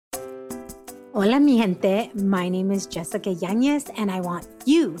Hola, mi gente. My name is Jessica Yanez, and I want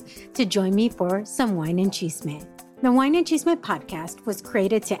you to join me for some Wine and Chisme. The Wine and Chisme podcast was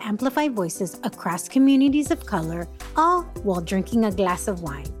created to amplify voices across communities of color, all while drinking a glass of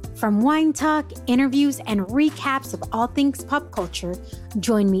wine. From wine talk, interviews, and recaps of all things pop culture,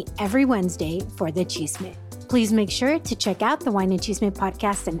 join me every Wednesday for the Chisme. Please make sure to check out the Wine and Chisme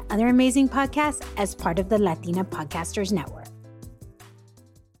podcast and other amazing podcasts as part of the Latina Podcasters Network.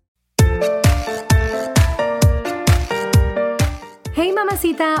 Hey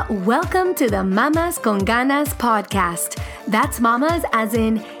mamacita, welcome to the Mamas con Ganas podcast. That's mamas as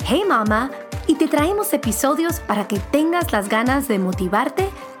in, hey mama, y te traemos episodios para que tengas las ganas de motivarte,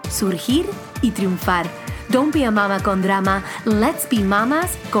 surgir y triunfar. Don't be a mama con drama, let's be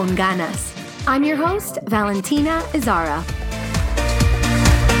mamas con ganas. I'm your host, Valentina Izara.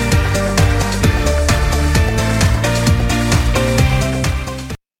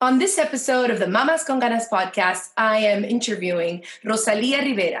 On this episode of the Mamas con Ganas podcast, I am interviewing Rosalía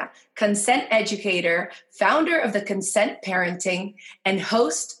Rivera, consent educator, founder of the Consent Parenting, and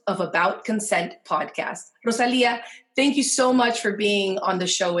host of About Consent podcast. Rosalía, thank you so much for being on the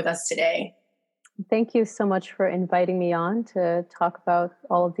show with us today. Thank you so much for inviting me on to talk about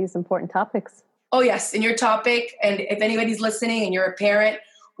all of these important topics. Oh, yes, in your topic, and if anybody's listening and you're a parent,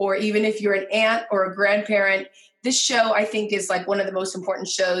 or even if you're an aunt or a grandparent, this show, I think, is like one of the most important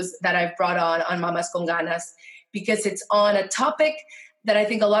shows that I've brought on Mamas con Ganas, because it's on a topic that I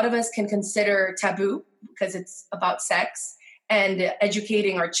think a lot of us can consider taboo because it's about sex, and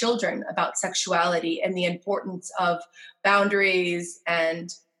educating our children about sexuality and the importance of boundaries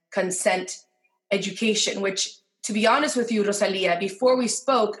and consent education, which, to be honest with you, Rosalía, before we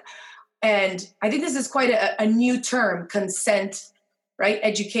spoke, and I think this is quite a new term, consent, right?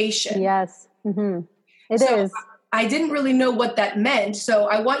 Education. Yes, It is. I didn't really know what that meant. So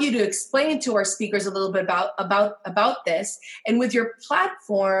I want you to explain to our speakers a little bit about this. And with your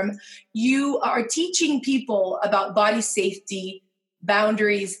platform, you are teaching people about body safety,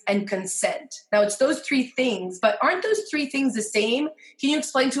 boundaries, and consent. Now, it's those three things, but aren't those three things the same? Can you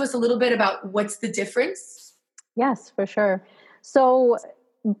explain to us a little bit about what's the difference? Yes, for sure. So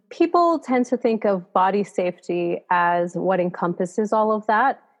people tend to think of body safety as what encompasses all of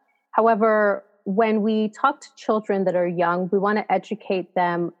that. However, when we talk to children that are young, we want to educate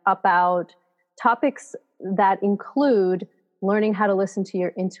them about topics that include learning how to listen to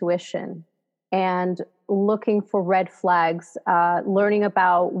your intuition and looking for red flags, learning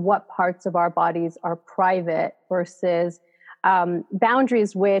about what parts of our bodies are private versus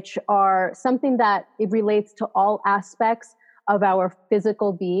boundaries, which are something that it relates to all aspects of our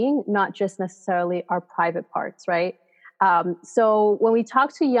physical being, not just necessarily our private parts, right? So when we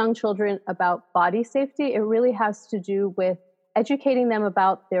talk to young children about body safety, it really has to do with educating them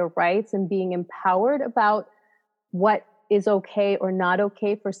about their rights and being empowered about what is okay or not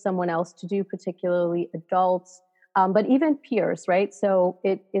okay for someone else to do, particularly adults, but even peers, right? So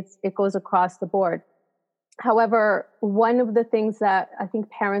it goes across the board. However, one of the things that I think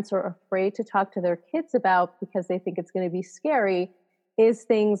parents are afraid to talk to their kids about because they think it's going to be scary is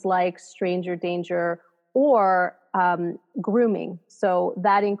things like stranger danger or grooming. So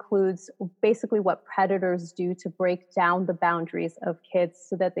that includes basically what predators do to break down the boundaries of kids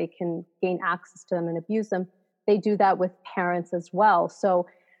so that they can gain access to them and abuse them. They do that with parents as well. So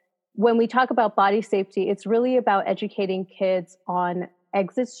when we talk about body safety, it's really about educating kids on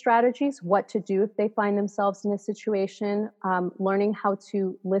exit strategies, what to do if they find themselves in a situation, learning how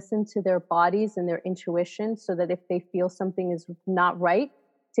to listen to their bodies and their intuition so that if they feel something is not right,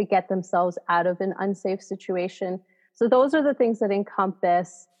 to get themselves out of an unsafe situation. So those are the things that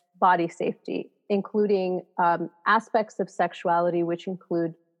encompass body safety, including aspects of sexuality, which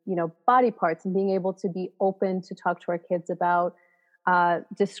include, body parts and being able to be open to talk to our kids about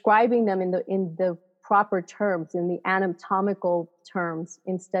describing them in the proper terms, in the anatomical terms,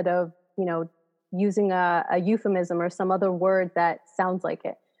 instead of, using a euphemism or some other word that sounds like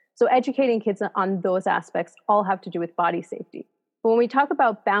it. So educating kids on those aspects all have to do with body safety. But when we talk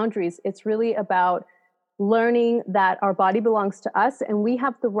about boundaries, it's really about learning that our body belongs to us and we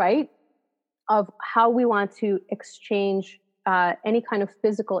have the right of how we want to exchange any kind of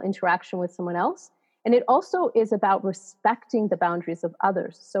physical interaction with someone else. And it also is about respecting the boundaries of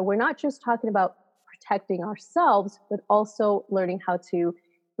others. So we're not just talking about protecting ourselves, but also learning how to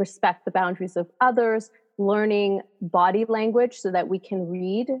respect the boundaries of others, learning body language so that we can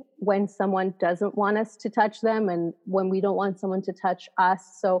read when someone doesn't want us to touch them and when we don't want someone to touch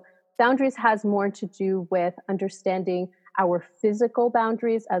us. So boundaries has more to do with understanding our physical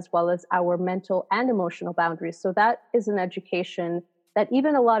boundaries as well as our mental and emotional boundaries. So that is an education that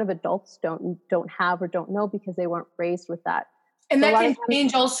even a lot of adults don't have or don't know because they weren't raised with that. And so that can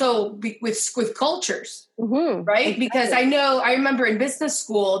change also with cultures, right? Exactly. Because I remember in business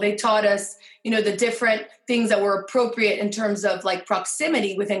school, they taught us, the different things that were appropriate in terms of like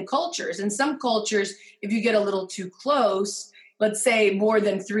proximity within cultures. In some cultures, if you get a little too close, let's say more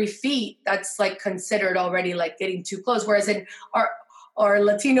than 3 feet, that's like considered already like getting too close. Whereas in our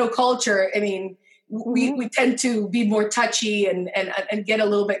Latino culture, I mean, we tend to be more touchy and get a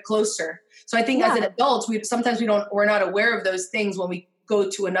little bit closer. So I think as an adult, we're not aware of those things when we go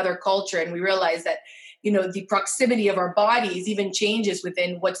to another culture and we realize that, the proximity of our bodies even changes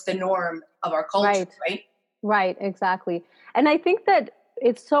within what's the norm of our culture, right? Right, exactly. And I think that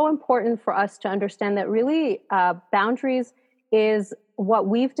it's so important for us to understand that really boundaries is what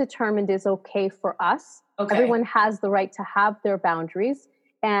we've determined is okay for us. Okay. Everyone has the right to have their boundaries.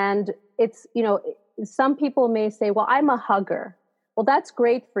 And it's, some people may say, well, I'm a hugger. Well, that's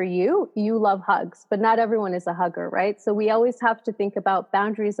great for you. You love hugs, but not everyone is a hugger, right? So we always have to think about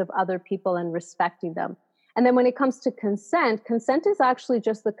boundaries of other people and respecting them. And then when it comes to consent is actually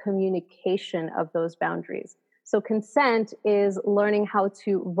just the communication of those boundaries. So consent is learning how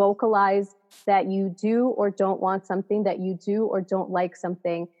to vocalize that you do or don't want something, that you do or don't like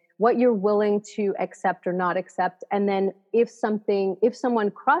something, what you're willing to accept or not accept. And then if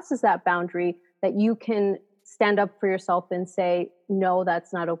someone crosses that boundary, that you can stand up for yourself and say, no,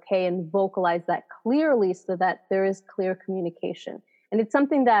 that's not okay, and vocalize that clearly so that there is clear communication. And it's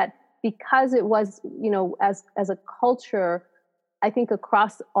something that, because it was, as a culture, I think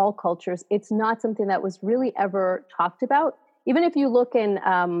across all cultures, it's not something that was really ever talked about. Even if you look in,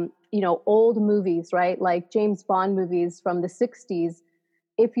 old movies, right? Like James Bond movies from the 60s,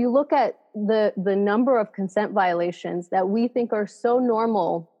 if you look at the number of consent violations that we think are so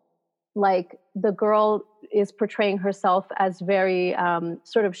normal, like the girl is portraying herself as very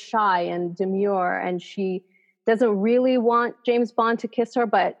sort of shy and demure, and she doesn't really want James Bond to kiss her,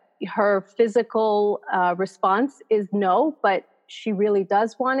 but her physical response is no, but she really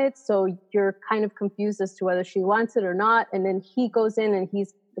does want it. So you're kind of confused as to whether she wants it or not. And then he goes in and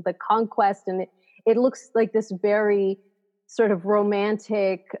he's the conquest, and it looks like this very sort of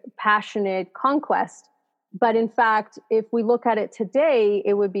romantic, passionate conquest. But in fact, if we look at it today,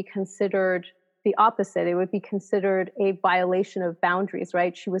 it would be considered the opposite. It would be considered a violation of boundaries,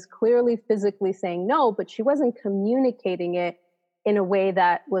 right? She was clearly physically saying no, but she wasn't communicating it in a way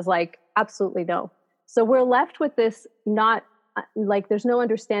that was like, absolutely no. So we're left with this there's no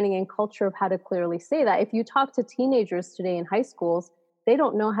understanding in culture of how to clearly say that. If you talk to teenagers today in high schools, they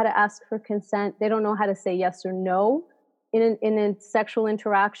don't know how to ask for consent. They don't know how to say yes or no in a sexual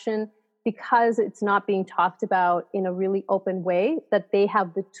interaction, because it's not being talked about in a really open way, that they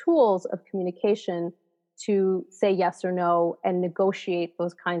have the tools of communication to say yes or no and negotiate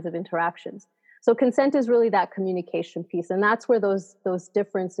those kinds of interactions. So consent is really that communication piece. And that's where those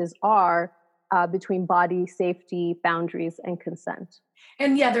differences are between body safety, boundaries, and consent.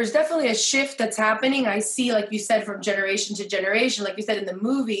 And yeah, there's definitely a shift that's happening. I see, like you said, from generation to generation, like you said in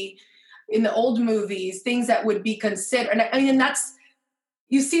the old movies, things that would be considered. And I mean,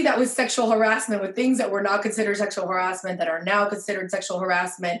 you see that with sexual harassment, with things that were not considered sexual harassment that are now considered sexual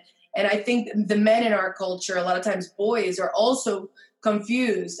harassment. And I think the men in our culture, a lot of times boys, are also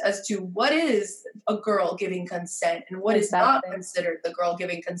confused as to what is a girl giving consent and what is not considered the girl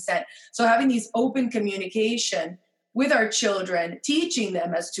giving consent. So having these open communication with our children, teaching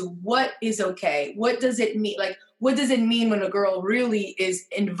them as to what is okay, what does it mean? Like, what does it mean when a girl really is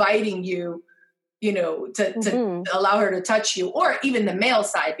inviting you, to allow her to touch you, or even the male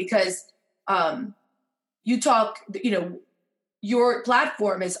side, because you talk, your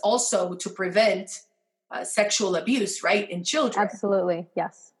platform is also to prevent sexual abuse, right, in children. Absolutely,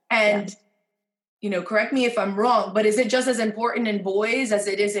 yes. And, correct me if I'm wrong, but is it just as important in boys as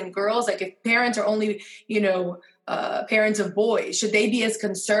it is in girls? Like if parents are only, parents of boys, should they be as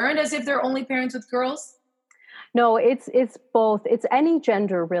concerned as if they're only parents with girls? No, it's both. It's any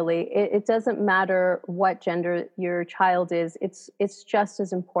gender, really. It doesn't matter what gender your child is. It's just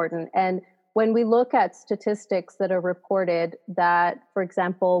as important. And when we look at statistics that are reported that, for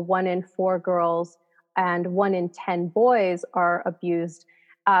example, 1 in 4 girls and 1 in 10 boys are abused,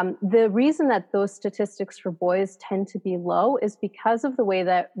 the reason that those statistics for boys tend to be low is because of the way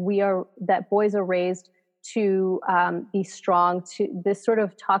that boys are raised to be strong. To this sort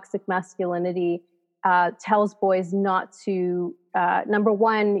of toxic masculinity tells boys not to. Number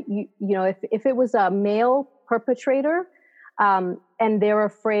one, if it was a male perpetrator, and they're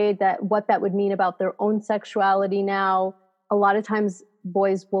afraid that what that would mean about their own sexuality now, a lot of times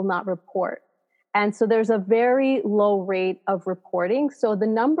boys will not report. And so there's a very low rate of reporting. So the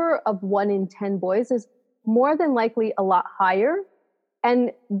number of 1 in 10 boys is more than likely a lot higher.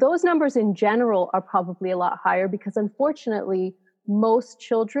 And those numbers in general are probably a lot higher because unfortunately, most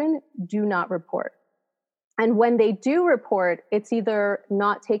children do not report. And when they do report, it's either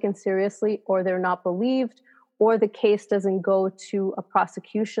not taken seriously or they're not believed or the case doesn't go to a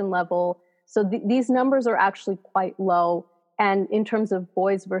prosecution level. So these numbers are actually quite low. And in terms of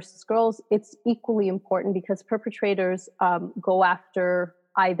boys versus girls, it's equally important because perpetrators go after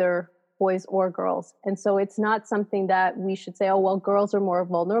either boys or girls. And so it's not something that we should say, oh, well, girls are more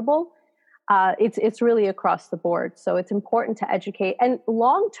vulnerable. It's really across the board. So it's important to educate. And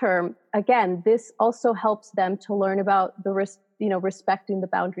long term, again, this also helps them to learn about the respecting the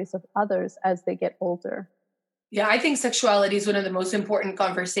boundaries of others as they get older. Yeah, I think sexuality is one of the most important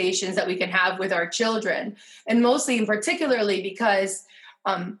conversations that we can have with our children, and mostly and particularly because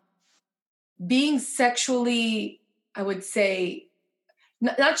being sexually, I would say,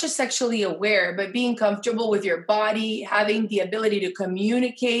 not just sexually aware, but being comfortable with your body, having the ability to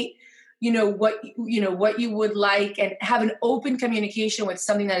communicate, what you would like, and have an open communication with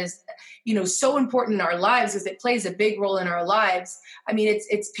something that is, so important in our lives because it plays a big role in our lives. I mean,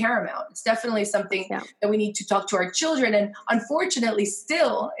 it's paramount. It's definitely something that we need to talk to our children. And unfortunately,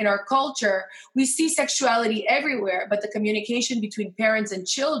 still in our culture, we see sexuality everywhere, but the communication between parents and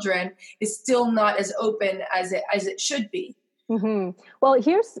children is still not as open as it should be. Mm-hmm. Well,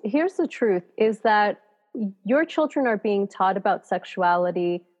 here's the truth is that your children are being taught about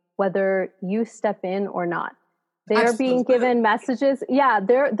sexuality, whether you step in or not. They're being given messages. Yeah,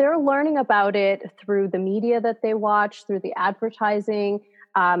 they're learning about it through the media that they watch, through the advertising,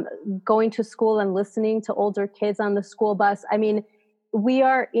 going to school and listening to older kids on the school bus. I mean, we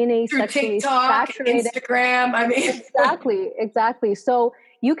are in a through sexually TikTok, saturated Instagram. I mean, exactly. So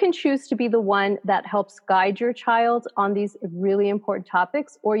you can choose to be the one that helps guide your child on these really important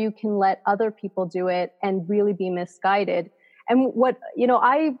topics, or you can let other people do it and really be misguided. And what,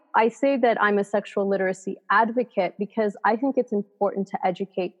 I say that I'm a sexual literacy advocate because I think it's important to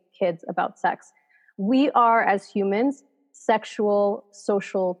educate kids about sex. We are, as humans, sexual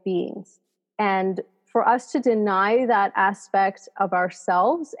social beings. And for us to deny that aspect of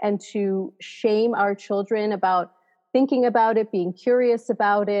ourselves and to shame our children about thinking about it, being curious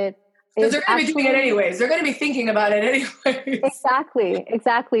about it. Because they're going to be doing it anyways. They're going to be thinking about it anyways.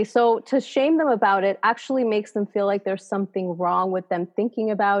 Exactly. So to shame them about it actually makes them feel like there's something wrong with them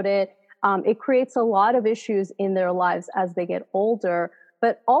thinking about it. It creates a lot of issues in their lives as they get older,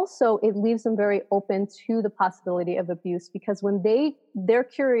 but also it leaves them very open to the possibility of abuse because when their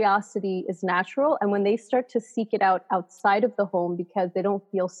curiosity is natural and when they start to seek it out outside of the home because they don't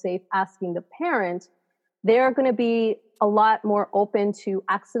feel safe asking the parent, they're going to be a lot more open to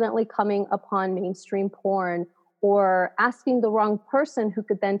accidentally coming upon mainstream porn or asking the wrong person who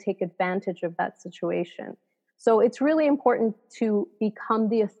could then take advantage of that situation. So it's really important to become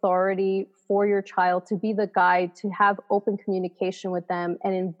the authority for your child, to be the guide, to have open communication with them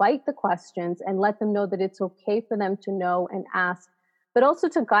and invite the questions and let them know that it's okay for them to know and ask, but also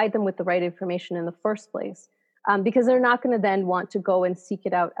to guide them with the right information in the first place. Because they're not going to then want to go and seek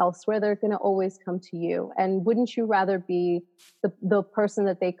it out elsewhere. They're going to always come to you. And wouldn't you rather be the person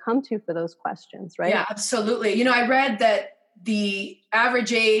that they come to for those questions, right? Yeah, absolutely. I read that the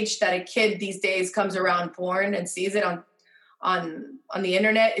average age that a kid these days comes around porn and sees it on the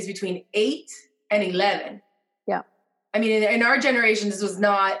internet is between 8 and 11. Yeah. I mean, in our generation, this was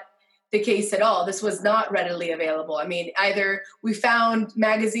not the case at all. This was not readily available. I mean, either we found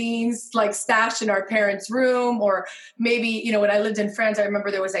magazines like stashed in our parents' room, or maybe, when I lived in France, I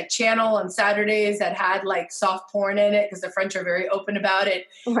remember there was a channel on Saturdays that had like soft porn in it because the French are very open about it.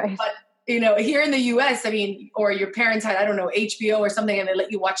 Right. But, here in the US, I mean, or your parents had, I don't know, HBO or something, and they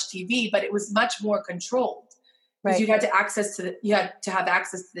let you watch TV, but it was much more controlled because right. you had to have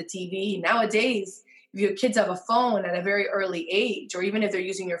access to the TV. Nowadays, if your kids have a phone at a very early age, or even if they're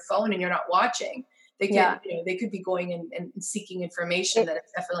using your phone and you're not watching, they can, they could be going and seeking information that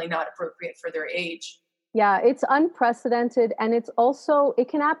is definitely not appropriate for their age. Yeah, it's unprecedented. And it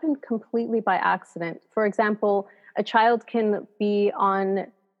can happen completely by accident. For example, a child can be on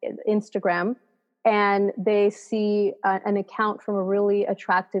Instagram and they see an account from a really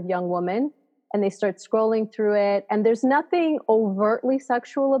attractive young woman and they start scrolling through it. And there's nothing overtly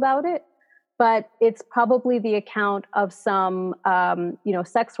sexual about it. But it's probably the account of some,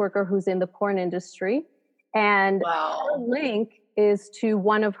 sex worker who's in the porn industry. And her link is to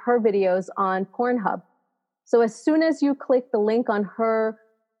one of her videos on Pornhub. So as soon as you click the link on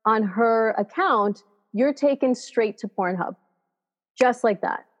her account, you're taken straight to Pornhub. Just like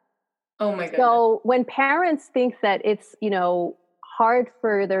that. Oh my goodness. So when parents think that it's, hard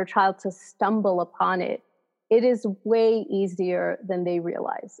for their child to stumble upon it, it is way easier than they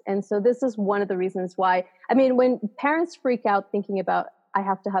realize. And so this is one of the reasons why, when parents freak out thinking about, I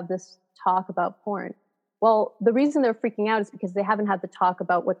have to have this talk about porn. Well, the reason they're freaking out is because they haven't had the talk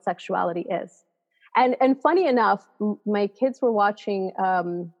about what sexuality is. And funny enough, my kids were watching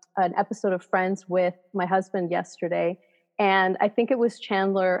an episode of Friends with my husband yesterday. And I think it was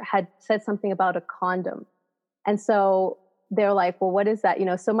Chandler had said something about a condom. And so they're like, well, what is that?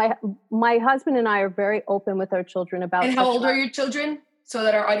 So my husband and I are very open with our children about. And how old are your children? So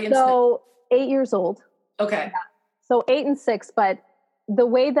that our audience. So 8 years old. Okay. Yeah. So 8 and 6, but the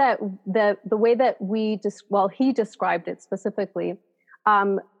way that he described it specifically,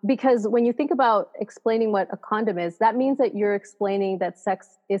 because when you think about explaining what a condom is, that means that you're explaining that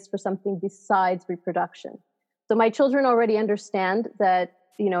sex is for something besides reproduction. So my children already understand that,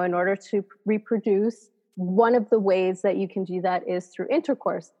 in order to reproduce, one of the ways that you can do that is through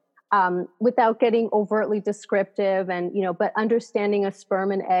intercourse, without getting overtly descriptive and, but understanding a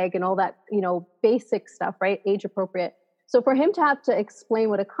sperm and egg and all that, basic stuff, right? Age appropriate. So for him to have to explain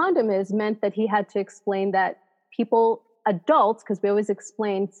what a condom is meant that he had to explain that adults, because we always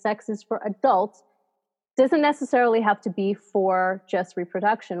explain sex is for adults, doesn't necessarily have to be for just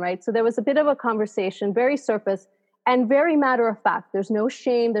reproduction, right? So there was a bit of a conversation, very surface and very matter of fact. There's no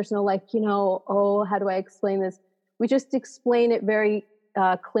shame. There's no how do I explain this? We just explain it very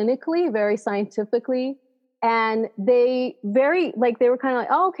clinically, very scientifically. And they were kind of like,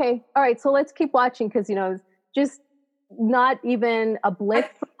 oh, okay, all right, so let's keep watching because, just not even a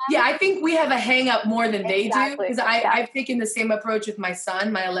blip. Yeah, I think we have a hang up more than they do because I've taken the same approach with my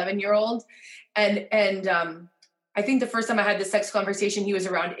son, my 11-year-old. And I think the first time I had this sex conversation, he was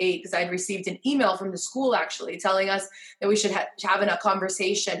around 8 because I'd received an email from the school actually telling us that we should have a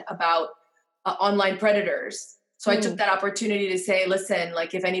conversation about online predators. So I took that opportunity to say, listen,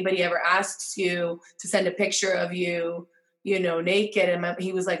 like if anybody ever asks you to send a picture of you, naked. And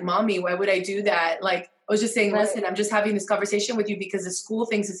he was like, Mommy, why would I do that? Like, I was just saying, listen, I'm just having this conversation with you because the school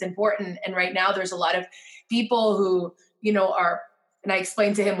thinks it's important. And right now there's a lot of people who, and I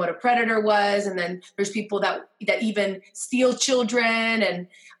explained to him what a predator was. And then there's people that even steal children. And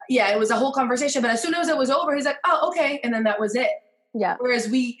it was a whole conversation. But as soon as it was over, he's like, oh, okay. And then that was it. Yeah. Whereas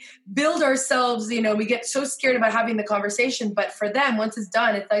we build ourselves, we get so scared about having the conversation. But for them, once it's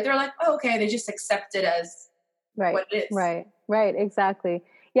done, it's like, they're like, oh, okay. They just accept it as what it is. Right. Exactly.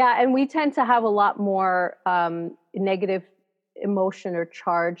 Yeah. And we tend to have a lot more negative emotion or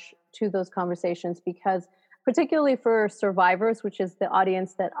charge to those conversations because particularly for survivors, which is the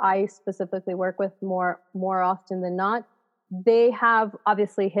audience that I specifically work with more often than not, they have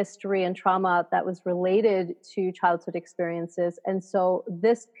obviously history and trauma that was related to childhood experiences. And so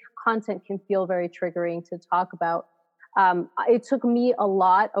this content can feel very triggering to talk about. It took me a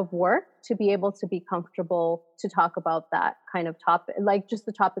lot of work to be able to be comfortable to talk about that kind of topic, like just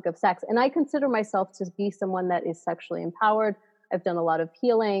the topic of sex. And I consider myself to be someone that is sexually empowered. I've done a lot of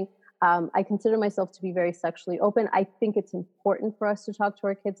healing. I consider myself to be very sexually open. I think it's important for us to talk to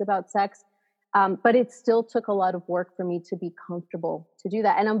our kids about sex, but it still took a lot of work for me to be comfortable to do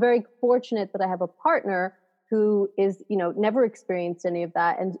that. And I'm very fortunate that I have a partner who is, never experienced any of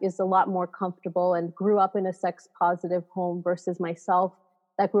that and is a lot more comfortable and grew up in a sex positive home versus myself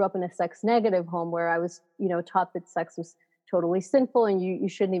that grew up in a sex negative home where I was, taught that sex was totally sinful and you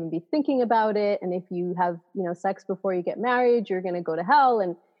shouldn't even be thinking about it. And if you have, sex before you get married, you're going to go to hell.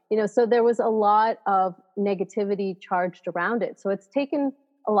 And, so there was a lot of negativity charged around it. So it's taken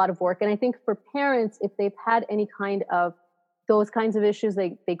a lot of work. And I think for parents, if they've had any kind of those kinds of issues,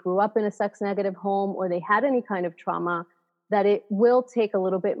 they grew up in a sex negative home or they had any kind of trauma, that it will take a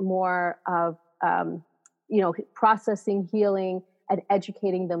little bit more of, processing, healing, and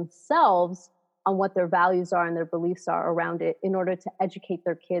educating themselves on what their values are and their beliefs are around it in order to educate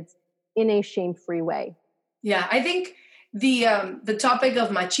their kids in a shame-free way. Yeah, I think the topic of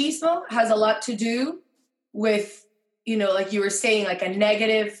machismo has a lot to do with, like you were saying, like a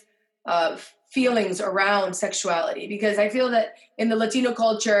negative feelings around sexuality, because I feel that in the Latino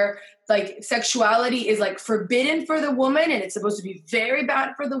culture, like sexuality is like forbidden for the woman and it's supposed to be very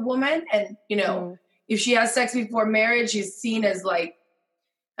bad for the woman. And, if she has sex before marriage, she's seen as like,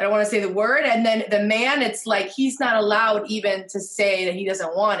 I don't want to say the word. And then the man, it's like, he's not allowed even to say that he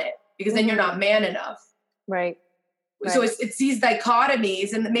doesn't want it because then you're not man enough. Right. So it's these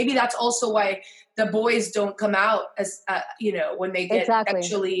dichotomies. And maybe that's also why the boys don't come out as, when they get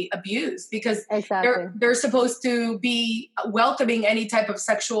sexually abused, because they're supposed to be welcoming any type of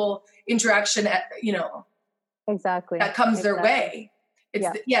sexual interaction, that comes their way.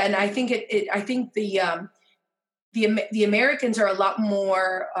 And I think I think the Americans are a lot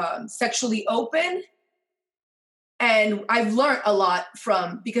more sexually open. And I've learned a lot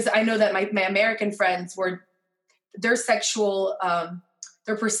because I know that my American friends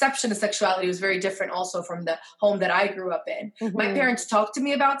their perception of sexuality was very different also from the home that I grew up in. Mm-hmm. My parents talked to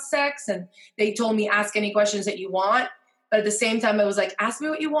me about sex and they told me, ask any questions that you want. But at the same time, I was like, ask me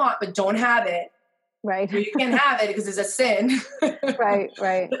what you want, but don't have it. Right. You can't have it because it's a sin. Right.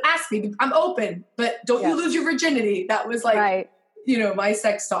 But ask me, I'm open, but don't you lose your virginity. That was like, my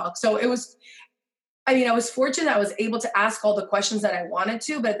sex talk. So it was, I was fortunate I was able to ask all the questions that I wanted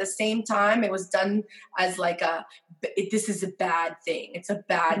to, but at the same time, it was done as like this is a bad thing. It's a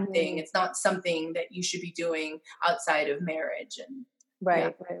bad thing. It's not something that you should be doing outside of marriage. And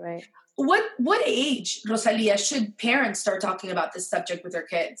Right. What age, Rosalía, should parents start talking about this subject with their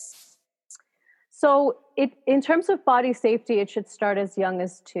kids? So in terms of body safety, it should start as young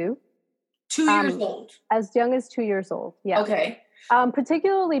as 2. 2 years old? As young as 2 years old, yeah. Okay.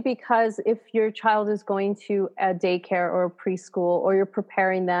 Particularly because if your child is going to a daycare or a preschool, or you're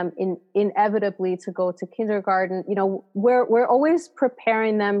preparing them inevitably to go to kindergarten, we're always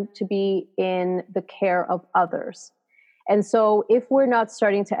preparing them to be in the care of others. And so if we're not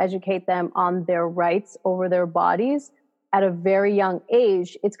starting to educate them on their rights over their bodies at a very young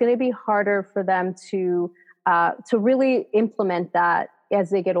age, it's going to be harder for them to really implement that as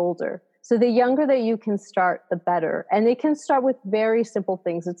they get older. So the younger that you can start, the better. And they can start with very simple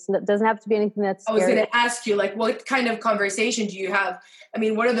things. It doesn't have to be anything that's scary. I was going to ask you, what kind of conversation do you have? I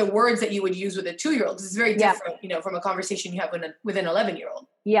mean, what are the words that you would use with a 2-year-old? This is very different, from a conversation you have with an 11-year-old.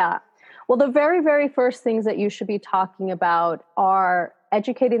 Yeah. Well, the very, very first things that you should be talking about are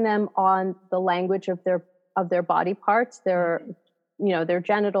educating them on the language of their body parts, their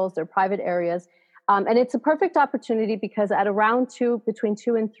genitals, their private areas. And it's a perfect opportunity because at around between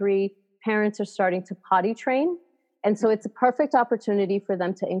 2 and 3, parents are starting to potty train. And so it's a perfect opportunity for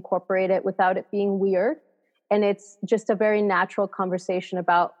them to incorporate it without it being weird. And it's just a very natural conversation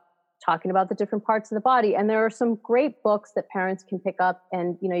about talking about the different parts of the body. And there are some great books that parents can pick up.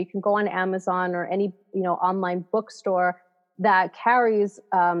 And, you can go on Amazon or any, online bookstore that carries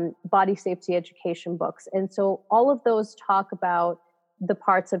body safety education books. And so all of those talk about the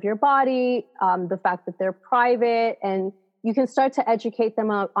parts of your body, the fact that they're private, and you can start to educate them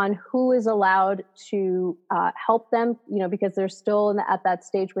on who is allowed to help them, because they're still at that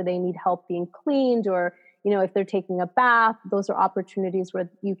stage where they need help being cleaned, or, if they're taking a bath, those are opportunities where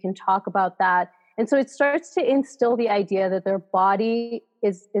you can talk about that. And so it starts to instill the idea that their body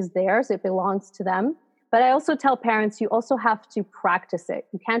is theirs, it belongs to them. But I also tell parents, you also have to practice it.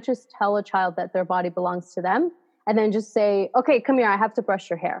 You can't just tell a child that their body belongs to them and then just say, okay, come here, I have to brush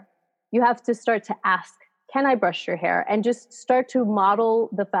your hair. You have to start to ask, can I brush your hair? And just start to model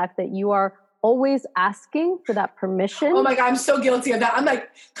the fact that you are always asking for that permission. Oh my God, I'm so guilty of that. I'm like,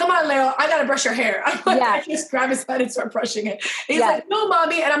 come on, Leo, I gotta brush your hair. I'm like, I just grab his head and start brushing it. He's like, no,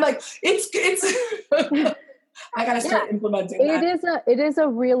 mommy. And I'm like, it's I gotta start implementing that. It is a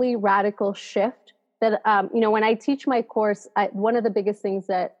really radical shift that, when I teach my course, one of the biggest things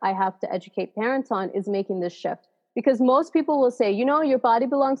that I have to educate parents on is making this shift. Because most people will say, your body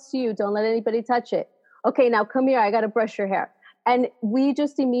belongs to you. Don't let anybody touch it. Okay, now come here. I got to brush your hair. And we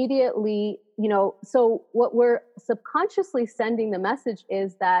just immediately, so what we're subconsciously sending the message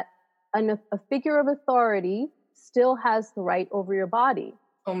is that a figure of authority still has the right over your body.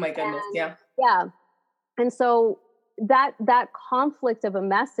 Oh my goodness. Yeah. Yeah. And so that conflict of a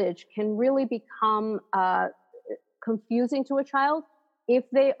message can really become confusing to a child if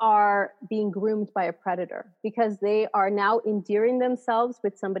they are being groomed by a predator, because they are now endearing themselves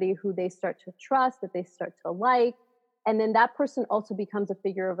with somebody who they start to trust, that they start to like. And then that person also becomes a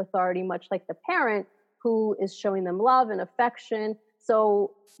figure of authority, much like the parent who is showing them love and affection.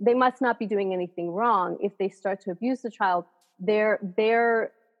 So they must not be doing anything wrong. If they start to abuse the child,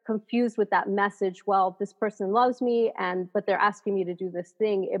 they're confused with that message. Well, this person loves me, but they're asking me to do this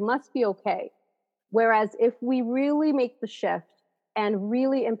thing. It must be okay. Whereas if we really make the shift and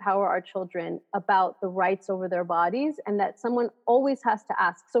really empower our children about the rights over their bodies, and that someone always has to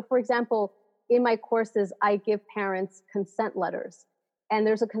ask. So for example, in my courses, I give parents consent letters, and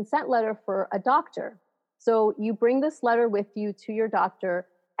there's a consent letter for a doctor. So you bring this letter with you to your doctor,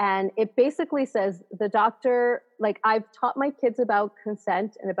 and it basically says the doctor, I've taught my kids about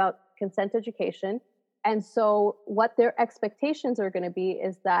consent and about consent education. And so what their expectations are going to be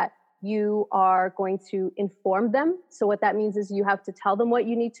is that you are going to inform them. So what that means is you have to tell them what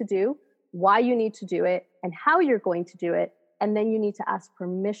you need to do, why you need to do it, and how you're going to do it. And then you need to ask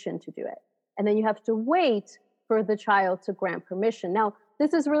permission to do it. And then you have to wait for the child to grant permission. Now,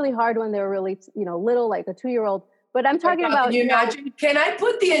 this is really hard when they're really, little, like a 2-year-old. But I'm talking about. Can you imagine? Can I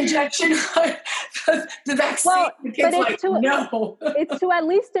put the injection, the vaccine? Well, the kid's but no. It's to at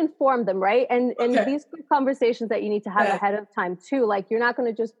least inform them, right? And Okay. these are conversations that you need to have ahead of time too. Like, you're not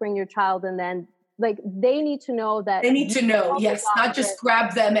going to just bring your child and then, like, they need to know that. They need to know, yes, not just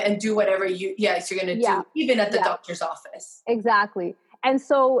grab them and do whatever you're going to do, even at the doctor's office. Exactly. And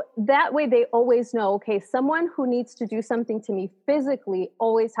so that way they always know, okay, someone who needs to do something to me physically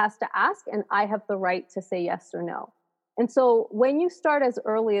always has to ask, and I have the right to say yes or no. And so when you start as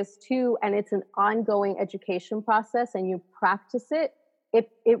early as 2, and it's an ongoing education process and you practice it,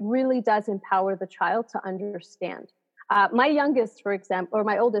 it really does empower the child to understand. My youngest, for example, or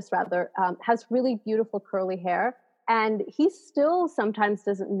my oldest rather, has really beautiful curly hair. And he still sometimes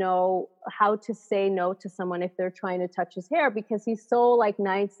doesn't know how to say no to someone if they're trying to touch his hair, because he's so like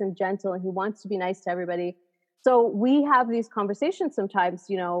nice and gentle and he wants to be nice to everybody. So we have these conversations sometimes,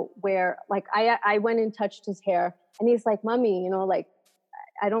 where like I went and touched his hair and he's like, "Mommy, like,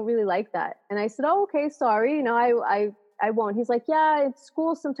 I don't really like that." And I said, "Oh, okay, sorry. I won't." He's like, "Yeah, at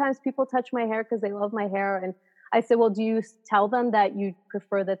school, sometimes people touch my hair because they love my hair." And I said, "Well, do you tell them that you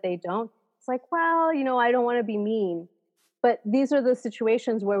prefer that they don't?" It's like, "Well, I don't want to be mean." But these are the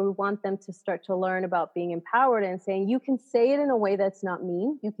situations where we want them to start to learn about being empowered and saying, you can say it in a way that's not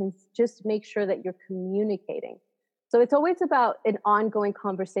mean. You can just make sure that you're communicating. So it's always about an ongoing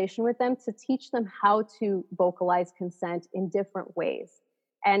conversation with them to teach them how to vocalize consent in different ways.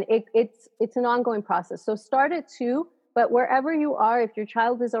 And it's an ongoing process. So start at 2, but wherever you are, if your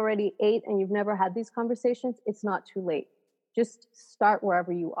child is already 8 and you've never had these conversations, it's not too late. Just start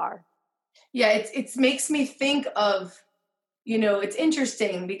wherever you are. Yeah, it makes me think of, it's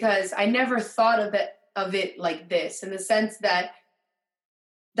interesting because I never thought of it like this, in the sense that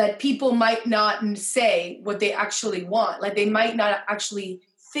people might not say what they actually want. Like, they might not actually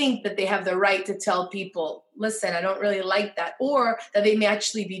think that they have the right to tell people, "Listen, I don't really like that," or that they may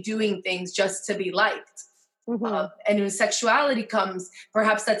actually be doing things just to be liked. Mm-hmm. And when sexuality comes,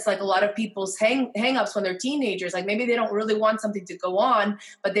 perhaps that's like a lot of people's hang-ups when they're teenagers. Like, maybe they don't really want something to go on,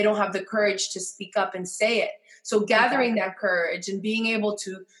 but they don't have the courage to speak up and say it. So gathering that courage and being able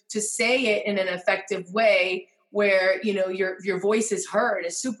to say it in an effective way where, your voice is heard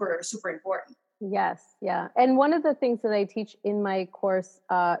is super, super important. Yes. Yeah. And one of the things that I teach in my course,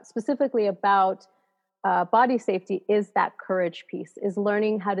 specifically about body safety, is that courage piece, is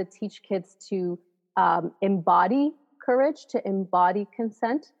learning how to teach kids to embody courage, to embody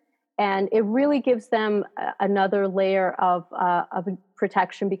consent. And it really gives them another layer of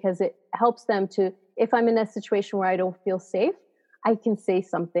protection, because it helps them to, if I'm in a situation where I don't feel safe, I can say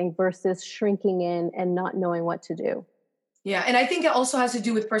something versus shrinking in and not knowing what to do. Yeah. And I think it also has to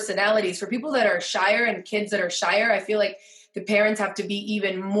do with personalities. For people that are shyer and kids that are shyer, I feel like the parents have to be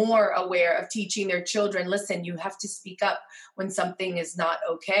even more aware of teaching their children, listen, you have to speak up when something is not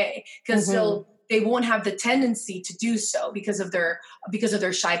okay. Because so they won't have the tendency to do so because of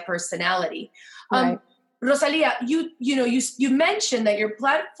their shy personality. Right. Rosalía, you mentioned that your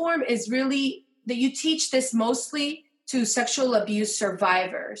platform is really that you teach this mostly to sexual abuse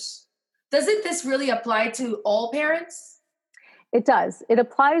survivors. Doesn't this really apply to all parents? It does. It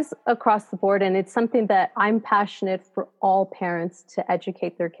applies across the board, and it's something that I'm passionate for all parents to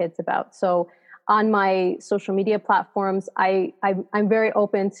educate their kids about. So on my social media platforms, I'm very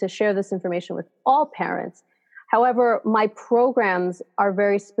open to share this information with all parents. However, my programs are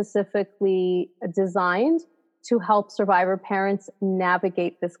very specifically designed to help survivor parents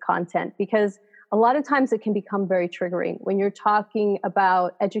navigate this content, because a lot of times it can become very triggering when you're talking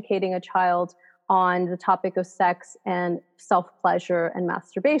about educating a child on the topic of sex and self-pleasure and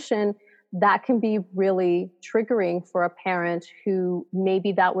masturbation. That can be really triggering for a parent who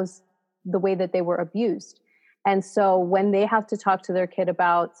maybe that was the way that they were abused. And so when they have to talk to their kid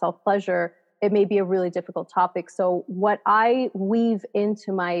about self-pleasure, it may be a really difficult topic. So what I weave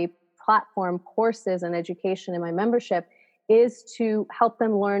into my platform courses and education in my membership is to help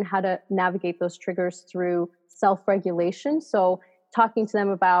them learn how to navigate those triggers through self-regulation. So talking to them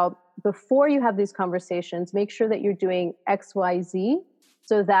about, before you have these conversations, make sure that you're doing X, Y, Z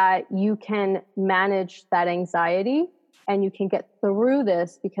so that you can manage that anxiety and you can get through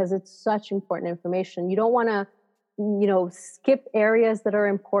this, because it's such important information. You don't want to, skip areas that are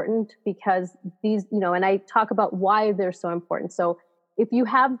important, because these, and I talk about why they're so important. So if you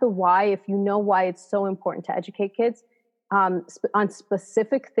have the why, if you know why it's so important to educate kids on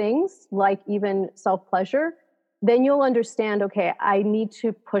specific things, like even self-pleasure, then you'll understand, okay, I need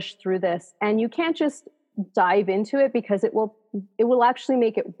to push through this. And you can't just dive into it, because it will actually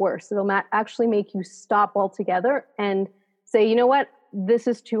make it worse. It'll actually make you stop altogether and say, you know what, this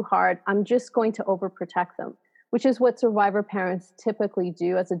is too hard. I'm just going to overprotect them, which is what survivor parents typically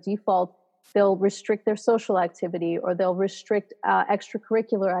do as a default. They'll restrict their social activity, or they'll restrict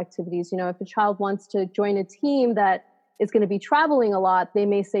extracurricular activities. You know, if a child wants to join a team that is going to be traveling a lot, they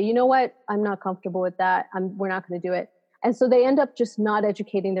may say, you know what, I'm not comfortable with that. We're not going to do it. And so they end up just not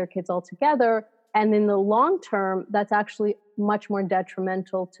educating their kids altogether. And in the long term, that's actually much more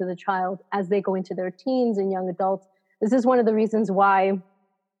detrimental to the child as they go into their teens and young adults. This is one of the reasons why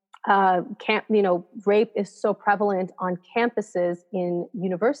rape is so prevalent on campuses in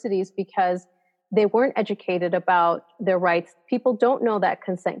universities, because they weren't educated about their rights. People don't know that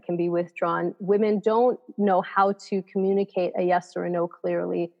consent can be withdrawn. Women don't know how to communicate a yes or a no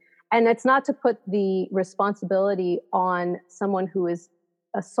clearly. And it's not to put the responsibility on someone who is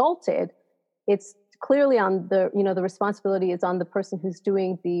assaulted. It's clearly on the responsibility is on the person who's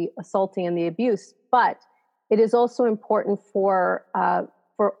doing the assaulting and the abuse. But it is also important for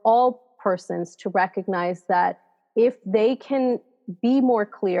all persons to recognize that if they can be more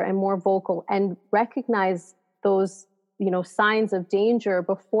clear and more vocal and recognize those, signs of danger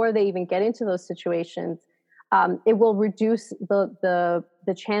before they even get into those situations, it will reduce the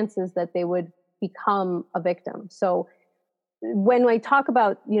chances that they would become a victim. So when I talk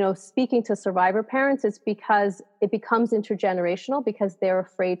about, speaking to survivor parents, it's because it becomes intergenerational, because they're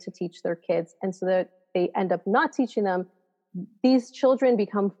afraid to teach their kids. And so that they end up not teaching them. These children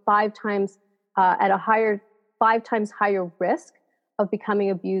become 5 times higher risk of becoming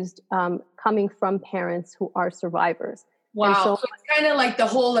abused, coming from parents who are survivors. Wow. So it's kind of like the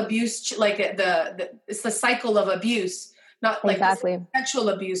whole abuse, like it's the cycle of abuse, not like exactly sexual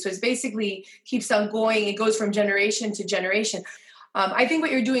abuse. So it's basically keeps on going. It goes from generation to generation. I think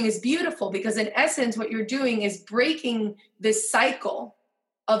what you're doing is beautiful, because in essence, what you're doing is breaking this cycle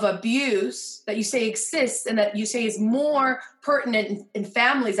of abuse that you say exists and that you say is more pertinent in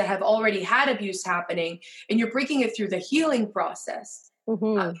families that have already had abuse happening. And you're breaking it through the healing process.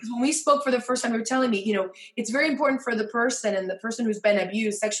 Mm-hmm. Because when we spoke for the first time, you were telling me, it's very important for the person and the person who's been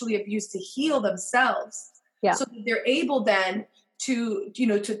abused, sexually abused, to heal themselves. Yeah. So that they're able then to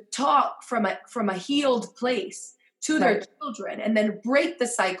talk from a healed place to their children, and then break the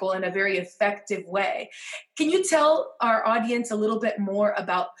cycle in a very effective way. Can you tell our audience a little bit more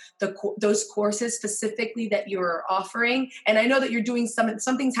about those courses specifically that you're offering? And I know that you're doing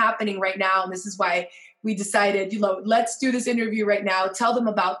something's happening right now, and this is why we decided, let's do this interview right now. Tell them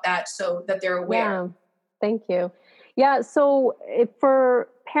about that so that they're aware. Yeah, thank you. Yeah, so for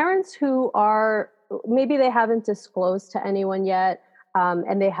parents who are, maybe they haven't disclosed to anyone yet,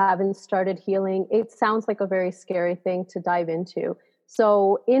 and they haven't started healing, it sounds like a very scary thing to dive into.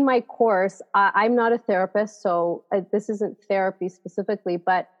 So in my course, I'm not a therapist, so this isn't therapy specifically,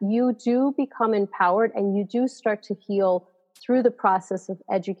 but you do become empowered and you do start to heal through the process of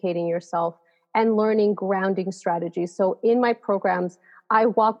educating yourself and learning grounding strategies. So in my programs, I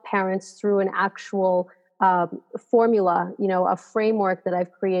walk parents through an actual formula, a framework that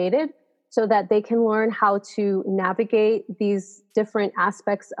I've created, so that they can learn how to navigate these different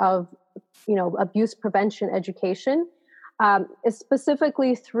aspects of, abuse prevention education,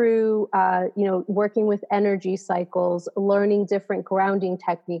 specifically through, working with energy cycles, learning different grounding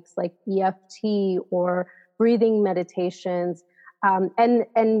techniques like EFT or breathing meditations,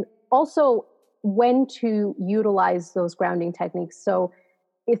 and also when to utilize those grounding techniques. So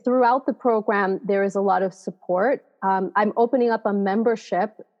throughout the program, there is a lot of support. I'm opening up a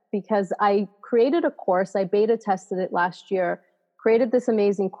membership because I created a course. I beta tested it last year, created this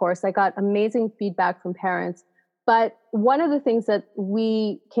amazing course. I got amazing feedback from parents. But one of the things that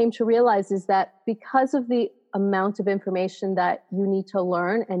we came to realize is that because of the amount of information that you need to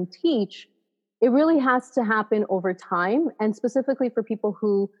learn and teach, it really has to happen over time. And specifically for people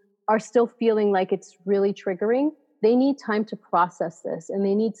who are still feeling like it's really triggering, they need time to process this, and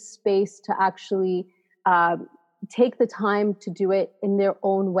they need space to actually take the time to do it in their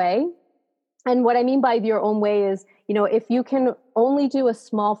own way. And what I mean by your own way is, if you can only do a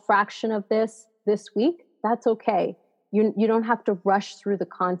small fraction of this week, that's okay. You don't have to rush through the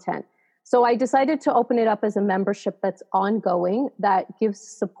content. So I decided to open it up as a membership that's ongoing, that gives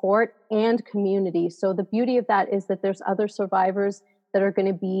support and community. So the beauty of that is that there's other survivors that are going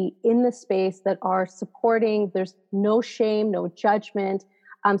to be in the space that are supporting. There's no shame, no judgment.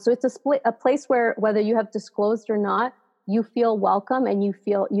 So it's a place where, whether you have disclosed or not, you feel welcome and you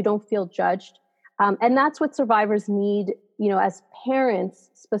don't feel judged. And that's what survivors need, as parents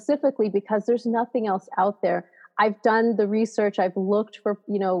specifically, because there's nothing else out there. I've done the research, I've looked for,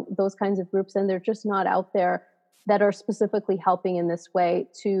 those kinds of groups, and they're just not out there that are specifically helping in this way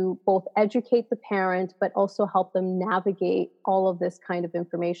to both educate the parent, but also help them navigate all of this kind of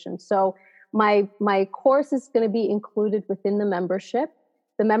information. So my course is going to be included within the membership.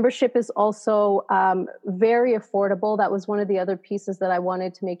 The membership is also very affordable. That was one of the other pieces that I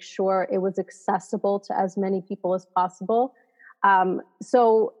wanted to make sure it was accessible to as many people as possible.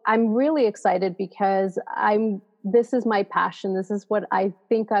 So I'm really excited because this is my passion. This is what I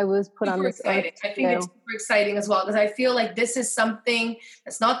think I was put on this earth to do. I think it's super exciting as well, because I feel like this is something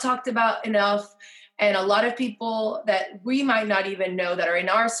that's not talked about enough. And a lot of people that we might not even know that are in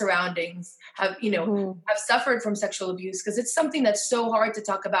our surroundings have, have suffered from sexual abuse, because it's something that's so hard to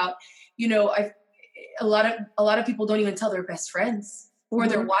talk about. A lot of people don't even tell their best friends or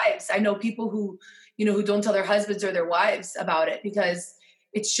their wives. I know people who don't tell their husbands or their wives about it because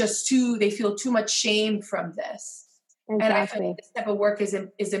it's just they feel too much shame from this. Exactly. And I feel like this type of work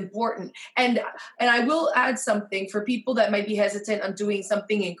is important. And I will add something for people that might be hesitant on doing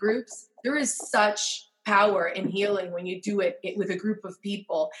something in groups. There is such power in healing when you do it with a group of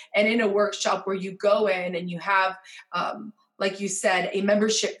people and in a workshop where you go in and you have, like you said, a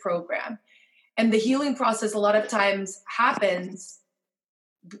membership program. And the healing process a lot of times happens.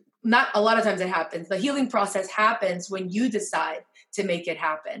 Not a lot of times it happens. The healing process happens when you decide to make it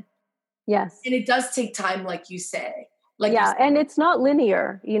happen. Yes. And it does take time, like you say. And it's not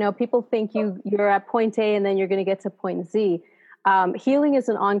linear. People think you're at point A and then you're going to get to point Z. Healing is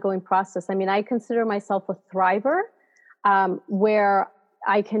an ongoing process. I mean, I consider myself a thriver, where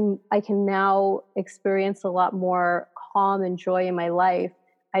I can now experience a lot more calm and joy in my life.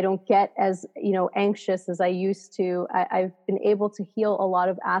 I don't get as, anxious as I used to. I've been able to heal a lot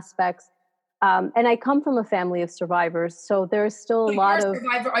of aspects. And I come from a family of survivors. So there's still a lot of...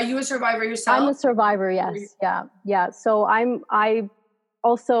 Are you a survivor yourself? I'm a survivor, yes. Yeah. So I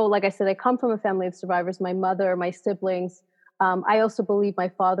also, like I said, I come from a family of survivors. My mother, my siblings. I also believe my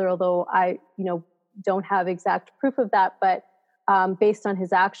father, although I, don't have exact proof of that, but based on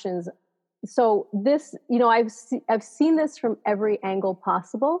his actions. So this, I've seen this from every angle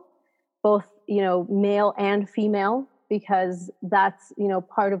possible, both, male and female, because that's,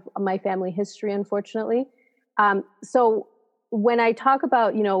 part of my family history, unfortunately. So when I talk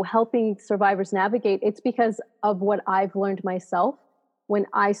about, helping survivors navigate, it's because of what I've learned myself when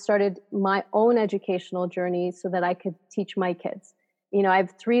I started my own educational journey so that I could teach my kids. I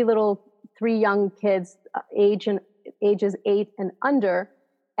have three young kids, ages 8 and under.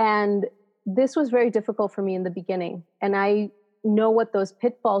 And this was very difficult for me in the beginning. And I know what those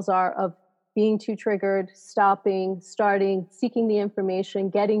pitfalls are of being too triggered, stopping, starting, seeking the information,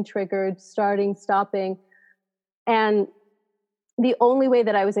 getting triggered, starting, stopping. And the only way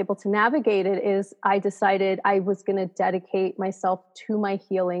that I was able to navigate it is I decided I was going to dedicate myself to my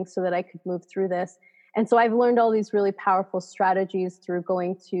healing so that I could move through this. And so I've learned all these really powerful strategies through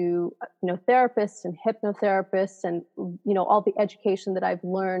going to, therapists and hypnotherapists and, all the education that I've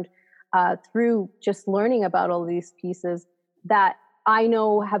learned through just learning about all these pieces that I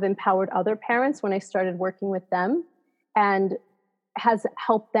know have empowered other parents when I started working with them, and has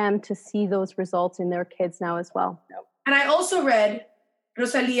helped them to see those results in their kids now as well. And I also read,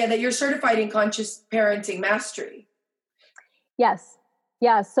 Rosalía, that you're certified in conscious parenting mastery. Yes.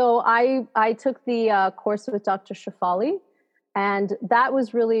 Yeah. So I took the course with Dr. Shafali, and that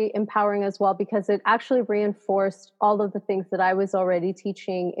was really empowering as well, because it actually reinforced all of the things that I was already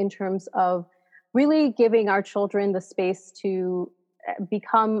teaching in terms of really giving our children the space to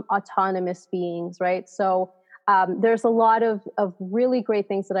become autonomous beings, right? So there's a lot of really great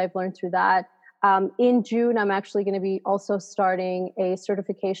things that I've learned through that. In June, I'm actually going to be also starting a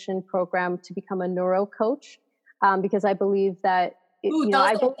certification program to become a neuro coach, because I believe that...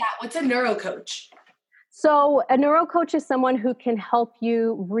 What's a neuro coach? So a neuro coach is someone who can help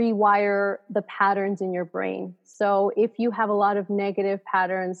you rewire the patterns in your brain. So if you have a lot of negative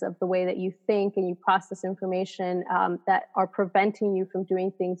patterns of the way that you think and you process information that are preventing you from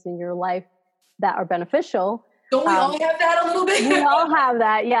doing things in your life that are beneficial. Don't we all have that a little bit? We all have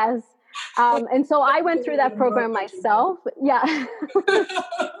that, yes. And so I went through that program myself. Yeah.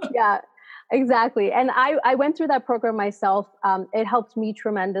 Yeah. Exactly. And I went through that program myself. It helped me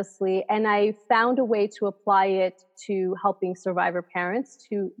tremendously. And I found a way to apply it to helping survivor parents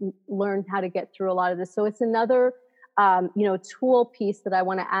to learn how to get through a lot of this. So it's another, tool piece that I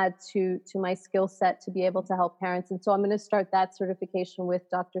want to add to my skill set to be able to help parents. And so I'm going to start that certification with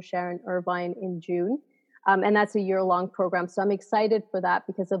Dr. Sharon Irvine in June. And that's a year-long program. So I'm excited for that,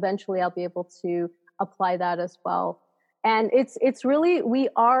 because eventually I'll be able to apply that as well. And it's really, we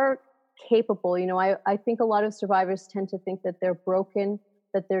are capable. You know, I think a lot of survivors tend to think that they're broken,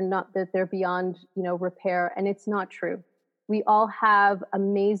 that they're not, that they're beyond, you know, repair. And it's not true. We all have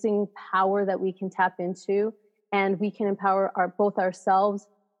amazing power that we can tap into, and we can empower both ourselves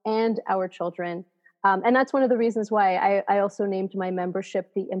and our children. And that's one of the reasons why I also named my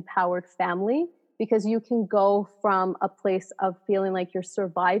membership the Empowered Family, because you can go from a place of feeling like you're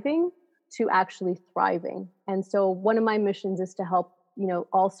surviving to actually thriving. And so one of my missions is to help, you know,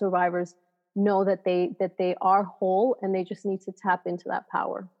 all survivors know that they are whole, and they just need to tap into that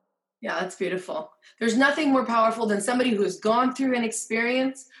power. Yeah, that's beautiful. There's nothing more powerful than somebody who's gone through an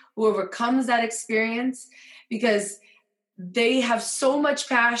experience, who overcomes that experience, because they have so much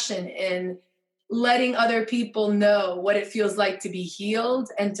passion in letting other people know what it feels like to be healed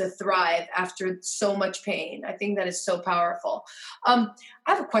and to thrive after so much pain. I think that is so powerful. I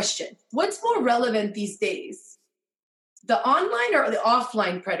have a question. What's more relevant these days? The online or the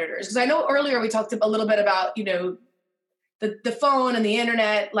offline predators? Because I know earlier we talked a little bit about, you know, the phone and the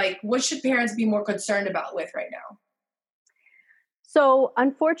internet. Like, what should parents be more concerned about with right now? So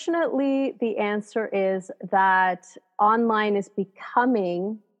unfortunately, the answer is that online is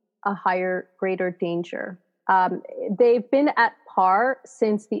becoming a higher, greater danger. They've been at par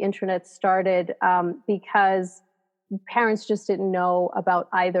since the internet started, because parents just didn't know about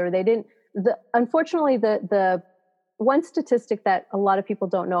either. They didn't. Unfortunately, the one statistic that a lot of people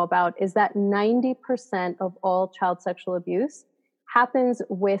don't know about is that 90% of all child sexual abuse happens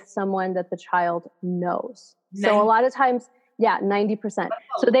with someone that the child knows. So a lot of times, 90%.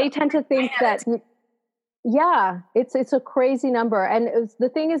 So they tend to think that, it's a crazy number. And the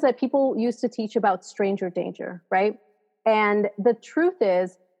thing is that people used to teach about stranger danger, right? And the truth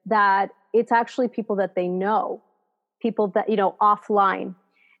is that it's actually people that they know, people that, you know, offline.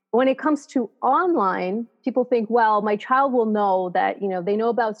 When it comes to online, people think, well, my child will know that, you know, they know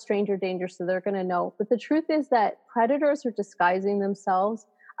about stranger danger, so they're going to know. But the truth is that predators are disguising themselves.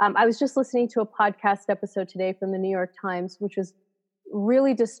 I was just listening to a podcast episode today from the New York Times, which was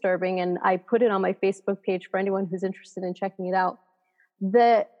really disturbing. And I put it on my Facebook page for anyone who's interested in checking it out.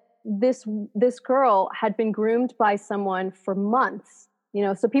 This girl had been groomed by someone for months. You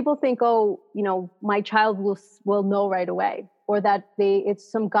know, so people think, oh, you know, my child will know right away, or that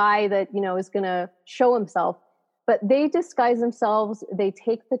it's some guy that, you know, is going to show himself. But they disguise themselves. They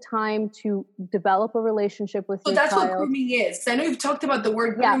take the time to develop a relationship with their child. So that's what grooming is. I know you've talked about the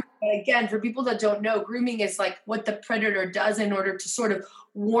word grooming, but again, for people that don't know, grooming is like what the predator does in order to sort of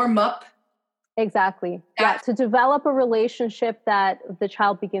warm up. Exactly. To develop a relationship that the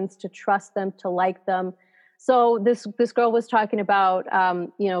child begins to trust them, to like them. So this girl was talking about,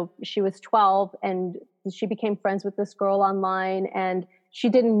 you know, she was 12 and she became friends with this girl online, and she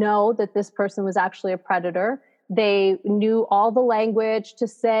didn't know that this person was actually a predator. They knew all the language to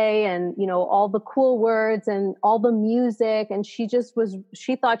say, and, you know, all the cool words and all the music. And she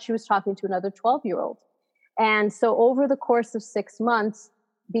thought she was talking to another 12-year-old. And so over the course of 6 months,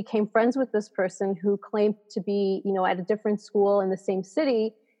 became friends with this person who claimed to be, you know, at a different school in the same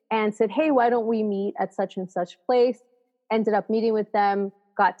city, and said, hey, why don't we meet at such and such place? Ended up meeting with them,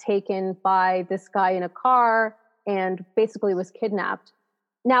 got taken by this guy in a car, and basically was kidnapped.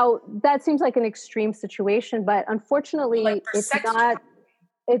 Now, that seems like an extreme situation, but unfortunately,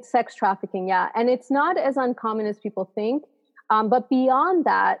 it's sex trafficking, and it's not as uncommon as people think. But beyond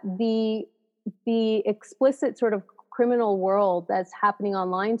that, the explicit sort of criminal world that's happening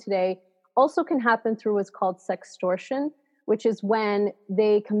online today also can happen through what's called sextortion, which is when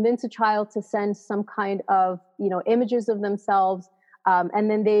they convince a child to send some kind of, you know, images of themselves, and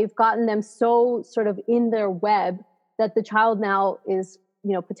then they've gotten them so sort of in their web that the child now is,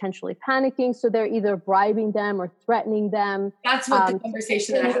 you know, potentially panicking. So they're either bribing them or threatening them. That's what the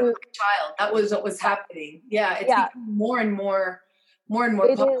conversation that I had with my child, that was what was happening. Yeah. It's becoming more and more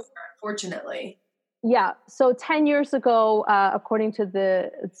popular, unfortunately. Yeah. So 10 years ago, according to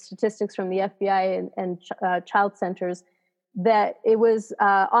the statistics from the FBI and child centers, that it was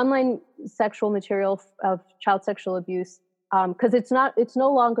online sexual material of child sexual abuse. Because it's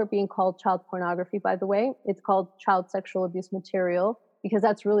no longer being called child pornography, by the way. It's called child sexual abuse material, because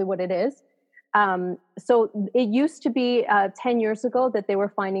that's really what it is. So it used to be 10 years ago that they were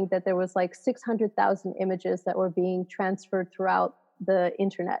finding that there was like 600,000 images that were being transferred throughout the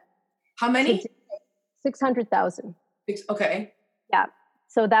internet. How many? 600,000. Okay. Yeah.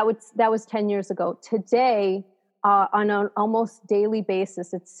 So that was 10 years ago. Today, on an almost daily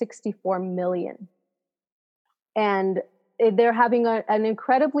basis, it's 64 million. And they're having an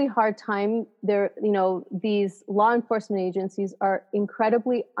incredibly hard time. These law enforcement agencies are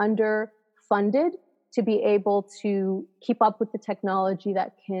incredibly underfunded to be able to keep up with the technology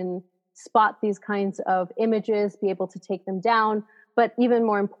that can spot these kinds of images, be able to take them down, but even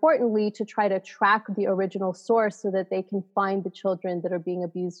more importantly, to try to track the original source so that they can find the children that are being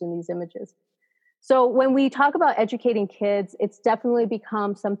abused in these images. So when we talk about educating kids, it's definitely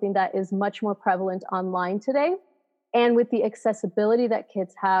become something that is much more prevalent online today. And with the accessibility that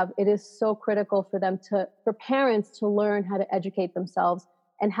kids have, it is so critical for parents to learn how to educate themselves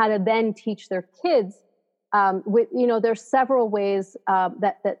and how to then teach their kids. There's several ways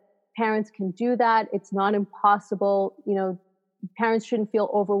that parents can do that. It's not impossible. Parents shouldn't feel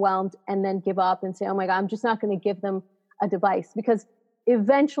overwhelmed and then give up and say, oh my God, I'm just not going to give them a device, because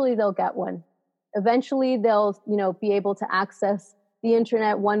eventually they'll get one. Eventually they'll, be able to access the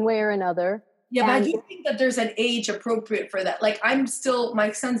internet one way or another. Yeah, but I do think that there's an age appropriate for that. Like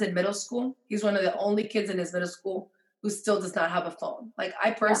my son's in middle school. He's one of the only kids in his middle school who still does not have a phone. Like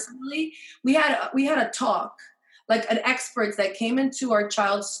I personally, we had a talk, like an experts that came into our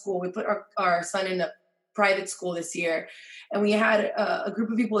child's school. We put our son in a private school this year. And we had a group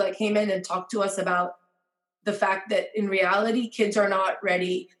of people that came in and talked to us about the fact that in reality, kids are not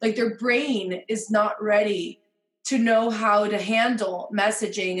ready. Like their brain is not ready to know how to handle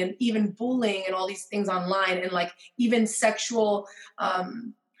messaging and even bullying and all these things online, and like even sexual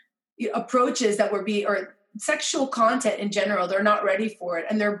approaches or sexual content in general. They're not ready for it.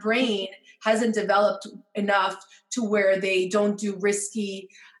 And their brain hasn't developed enough to where they don't do risky,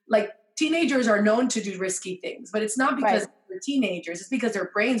 like teenagers are known to do risky things, but it's not because they're teenagers. It's because their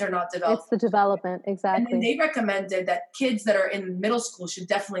brains are not developed. It's the development, exactly. And they recommended that kids that are in middle school should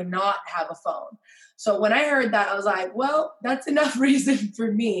definitely not have a phone. So when I heard that, I was like, well, that's enough reason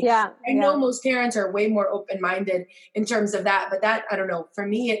for me. Yeah. I know most parents are way more open-minded in terms of that, but that, I don't know, for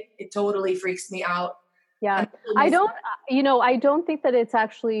me, it totally freaks me out. Yeah. I don't think that it's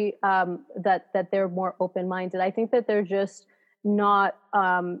actually that they're more open-minded. I think that they're just not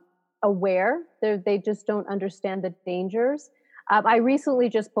aware. They just don't understand the dangers. I recently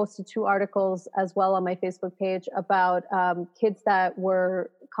just posted 2 articles as well on my Facebook page about kids that were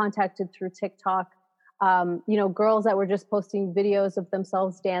contacted through TikTok. Girls that were just posting videos of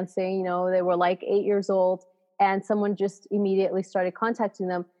themselves dancing. They were like 8 years old, and someone just immediately started contacting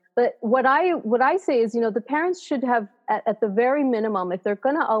them. But what I say is, the parents should have, at the very minimum, if they're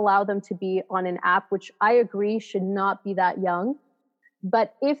going to allow them to be on an app, which I agree should not be that young.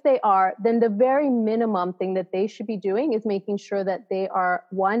 But if they are, then the very minimum thing that they should be doing is making sure that they are,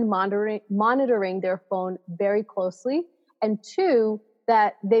 1, monitoring their phone very closely, and 2,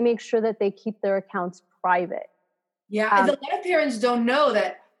 that they make sure that they keep their accounts private. Yeah, and a lot of parents don't know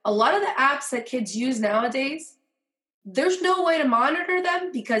that a lot of the apps that kids use nowadays, there's no way to monitor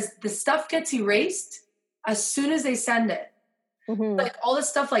them because the stuff gets erased as soon as they send it. Mm-hmm. Like all this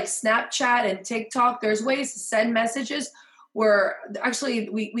stuff like Snapchat and TikTok, there's ways to send messages where actually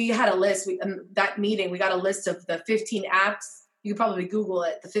we had a list. That meeting, we got a list of the 15 apps. You could probably Google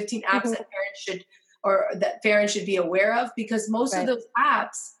it. The 15 apps that parents should be aware of, because most of those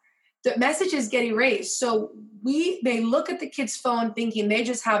apps, the messages get erased. So they look at the kid's phone thinking they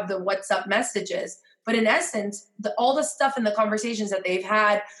just have the WhatsApp messages. But in essence, all the stuff in the conversations that they've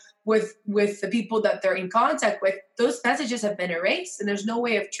had with the people that they're in contact with, those messages have been erased, and there's no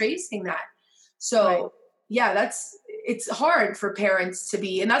way of tracing that. So it's hard for parents to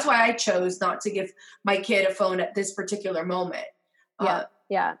be, and that's why I chose not to give my kid a phone at this particular moment.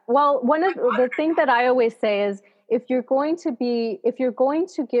 Yeah. Well, one of the things that I always say is, if you're going to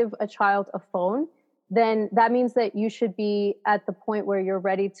give a child a phone, then that means that you should be at the point where you're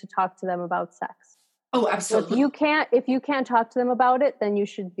ready to talk to them about sex. Oh, absolutely. So if you can't talk to them about it, then you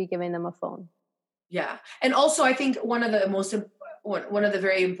should be giving them a phone. Yeah. And also I think one of the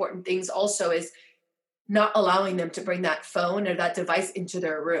very important things also is not allowing them to bring that phone or that device into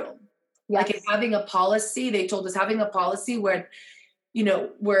their room. Yes. Like having a policy, they told us having a policy where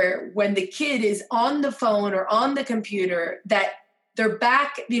when the kid is on the phone or on the computer, that they're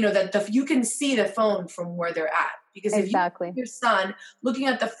back, that you can see the phone from where they're at. Because if you see your son looking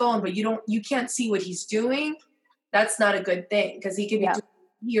at the phone, but you can't see what he's doing, that's not a good thing, because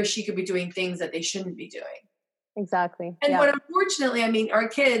he or she could be doing things that they shouldn't be doing. Exactly. And but unfortunately, I mean, our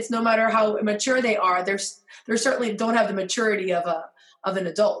kids, no matter how mature they are, they certainly don't have the maturity of an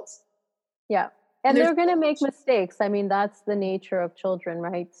adult. Yeah. And they're going to make mistakes. I mean, that's the nature of children,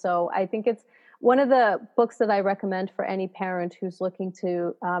 right? So I think it's one of the books that I recommend for any parent who's looking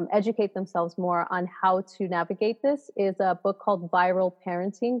to educate themselves more on how to navigate this is a book called Viral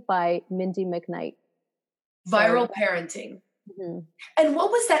Parenting by Mindy McKnight. Viral Parenting. Mm-hmm. And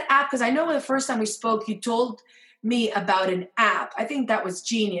what was that app? Because I know the first time we spoke, you told me about an app. I think that was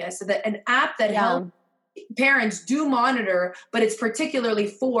genius. That an app that helped parents do monitor, but it's particularly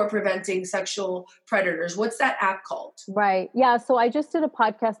for preventing sexual predators. What's that app called? Right. Yeah. So I just did a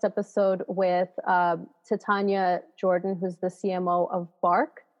podcast episode with Titania Jordan, who's the CMO of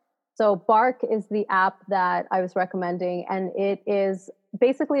Bark. So Bark is the app that I was recommending, and it is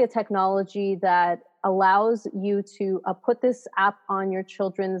basically a technology that allows you to put this app on your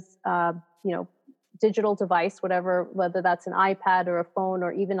children's, digital device, whether that's an iPad or a phone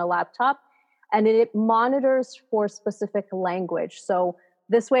or even a laptop, and it monitors for specific language. So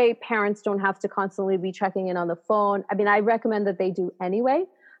this way, parents don't have to constantly be checking in on the phone. I mean, I recommend that they do anyway,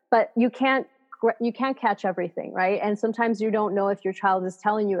 but you can't catch everything, right? And sometimes you don't know if your child is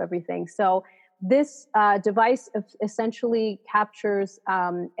telling you everything. So this device essentially captures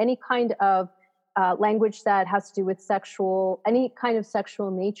any kind of language that has to do with any kind of sexual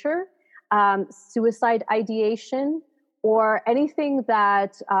nature, suicide ideation, or anything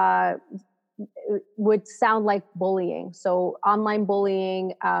that would sound like bullying. So online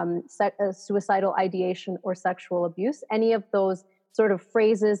bullying, suicidal ideation, or sexual abuse. Any of those sort of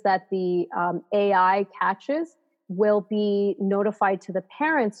phrases that the AI catches will be notified to the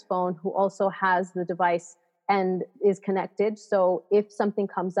parent's phone, who also has the device and is connected. So if something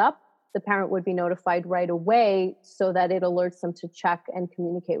comes up, the parent would be notified right away so that it alerts them to check and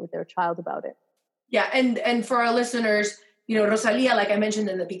communicate with their child about it. Yeah. And for our listeners, Rosalía, like I mentioned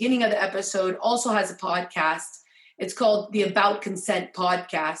in the beginning of the episode, also has a podcast. It's called the About Consent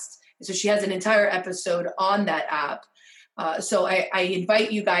podcast. So she has an entire episode on that app. So I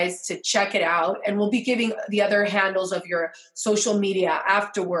invite you guys to check it out, and we'll be giving the other handles of your social media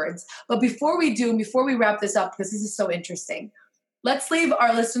afterwards. But before we wrap this up, because this is so interesting, let's leave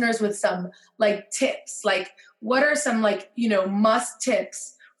our listeners with some tips. What are some must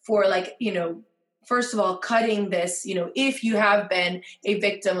tips for first of all, cutting this, if you have been a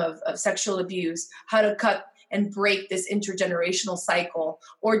victim of sexual abuse, how to cut and break this intergenerational cycle,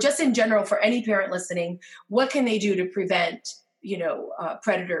 or just in general for any parent listening, what can they do to prevent,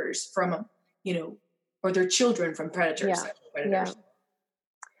 predators from, or their children from predators? Yeah,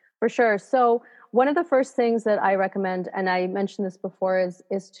 for sure. So one of the first things that I recommend, and I mentioned this before,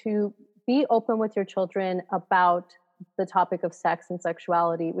 is to be open with your children about the topic of sex and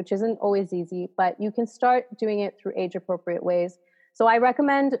sexuality, which isn't always easy, but you can start doing it through age-appropriate ways. So I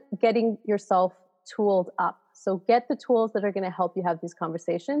recommend getting yourself tooled up. So get the tools that are going to help you have these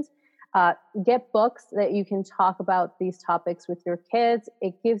conversations. Get books that you can talk about these topics with your kids.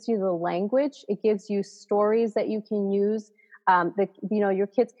 It gives you the language. It gives you stories that you can use. Your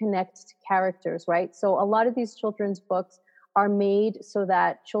kids connect to characters, right? So a lot of these children's books are made so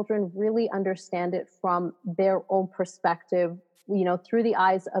that children really understand it from their own perspective, through the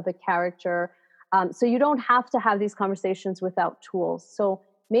eyes of a character. So you don't have to have these conversations without tools. So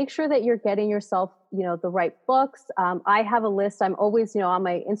make sure that you're getting yourself, the right books. I have a list. I'm always, on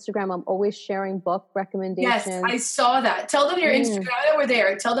my Instagram, I'm always sharing book recommendations. Yes, I saw that. Tell them your Instagram. Now that we're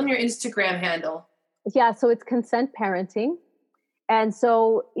there, tell them your Instagram handle. Yeah, so it's Consent Parenting. And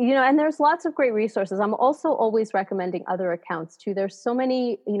so, and there's lots of great resources. I'm also always recommending other accounts too. There's so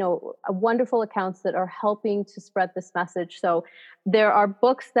many, wonderful accounts that are helping to spread this message. So there are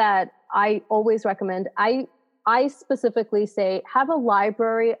books that I always recommend. I specifically say, have a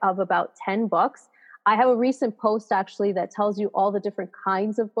library of about 10 books. I have a recent post actually that tells you all the different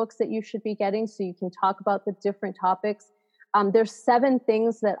kinds of books that you should be getting, so you can talk about the different topics. There's 7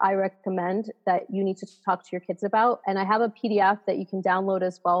 things that I recommend that you need to talk to your kids about. And I have a PDF that you can download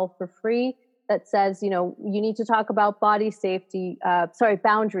as well for free that says, you need to talk about body safety,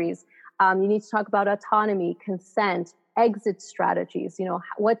 boundaries. You need to talk about autonomy, consent, exit strategies,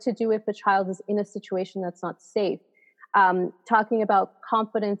 what to do if a child is in a situation that's not safe. Talking about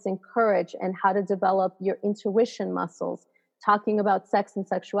confidence and courage and how to develop your intuition muscles, talking about sex and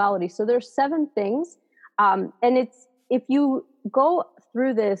sexuality. So there's 7 things. And if you go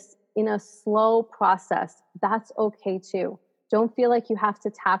through this in a slow process, that's okay too. Don't feel like you have to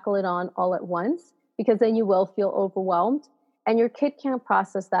tackle it on all at once, because then you will feel overwhelmed, and your kid can't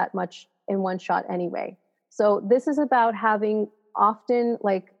process that much in one shot anyway. So this is about having often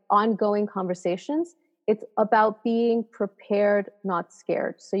ongoing conversations. It's about being prepared, not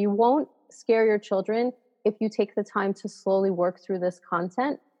scared. So you won't scare your children if you take the time to slowly work through this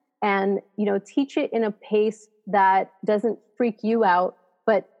content and, teach it in a pace that doesn't freak you out,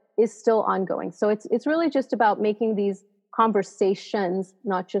 but is still ongoing. So it's really just about making these conversations,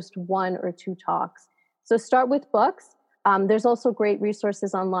 not just 1 or 2 talks. So start with books. There's also great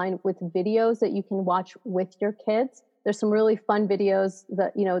resources online with videos that you can watch with your kids. There's some really fun videos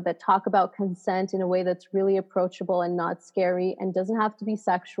that talk about consent in a way that's really approachable and not scary and doesn't have to be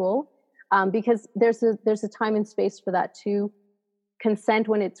sexual. because there's a time and space for that too. Consent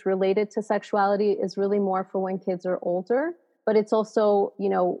when it's related to sexuality is really more for when kids are older, but it's also,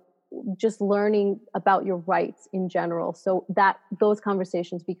 just learning about your rights in general. So that those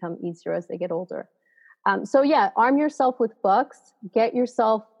conversations become easier as they get older. So arm yourself with books, get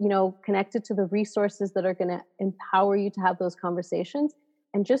yourself, connected to the resources that are going to empower you to have those conversations,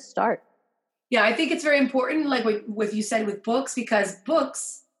 and just start. Yeah, I think it's very important, like what you said with books, because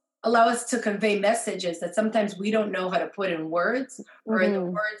books allow us to convey messages that sometimes we don't know how to put in words or in the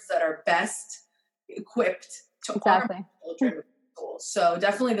words that are best equipped to arm children. So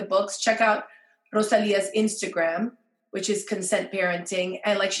definitely the books. Check out Rosalia's Instagram, which is Consent Parenting.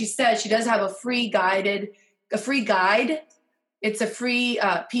 And like she said, she does have a free guide. It's a free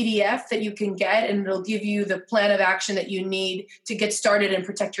PDF that you can get, and it'll give you the plan of action that you need to get started and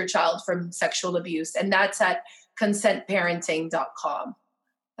protect your child from sexual abuse. And that's at consentparenting.com.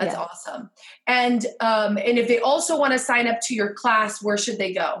 That's awesome. And if they also want to sign up to your class, where should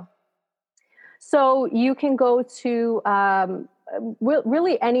they go? So you can go to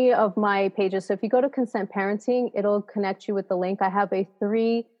really any of my pages. So if you go to Consent Parenting, it'll connect you with the link. I have a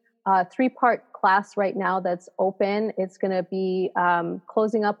three-part class right now that's open. It's going to be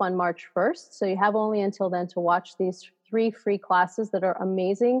closing up on March 1st. So you have only until then to watch these 3 free classes that are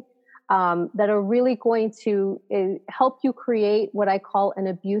amazing, that are really going to help you create what I call an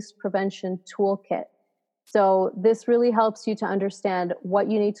abuse prevention toolkit. So this really helps you to understand what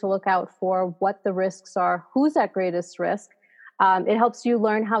you need to look out for, what the risks are, who's at greatest risk. It helps you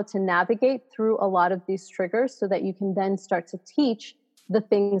learn how to navigate through a lot of these triggers so that you can then start to teach the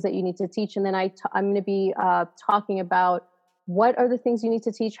things that you need to teach. And then I'm going to be talking about what are the things you need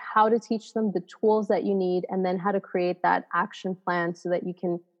to teach, how to teach them, the tools that you need, and then how to create that action plan so that you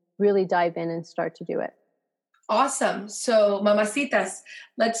can really dive in and start to do it. Awesome. So, mamacitas,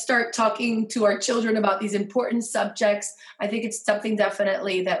 let's start talking to our children about these important subjects. I think it's something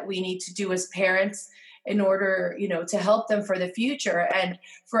definitely that we need to do as parents in order, to help them for the future. And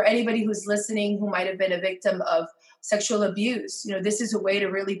for anybody who's listening who might have been a victim of sexual abuse, this is a way to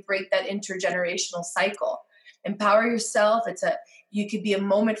really break that intergenerational cycle. Empower yourself. You could be a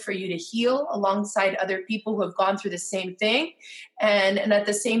moment for you to heal alongside other people who have gone through the same thing. And at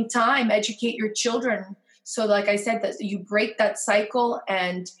the same time, educate your children. So like I said, that you break that cycle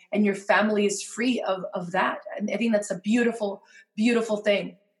and your family is free of that. And I think that's a beautiful, beautiful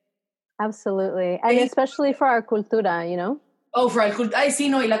thing. Absolutely. And especially for our cultura, Oh, for our cultura. Sí,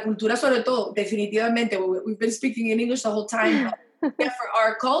 no, y la cultura sobre todo, definitivamente. We've been speaking in English the whole time. For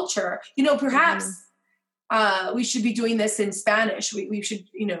our culture, perhaps we should be doing this in Spanish. We should,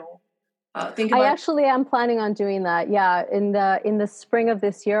 think about. I actually am planning on doing that. Yeah, in the spring of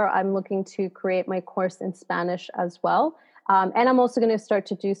this year, I'm looking to create my course in Spanish as well. And I'm also going to start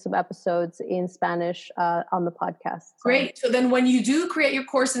to do some episodes in Spanish on the podcast. So. Great. So then when you do create your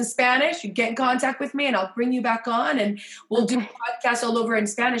course in Spanish, you get in contact with me and I'll bring you back on and we'll do podcasts all over in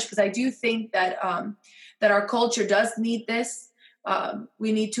Spanish, because I do think that that our culture does need this.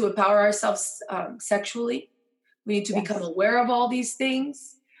 We need to empower ourselves sexually. We need to become aware of all these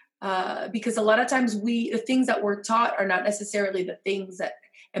things because a lot of times the things that we're taught are not necessarily the things that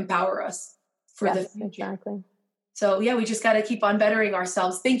empower us for the future. Exactly. So we just got to keep on bettering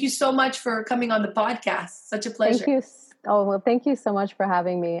ourselves. Thank you so much for coming on the podcast. Such a pleasure. Thank you. Oh, well, thank you so much for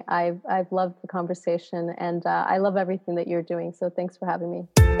having me. I've loved the conversation and I love everything that you're doing. So thanks for having me.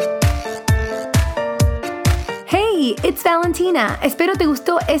 Hey, it's Valentina. Espero te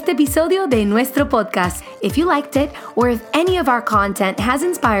gustó este episodio de nuestro podcast. If you liked it, or if any of our content has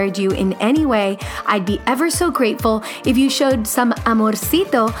inspired you in any way, I'd be ever so grateful if you showed some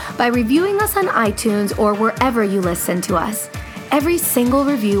amorcito by reviewing us on iTunes or wherever you listen to us. Every single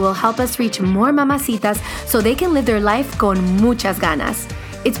review will help us reach more mamacitas so they can live their life con muchas ganas.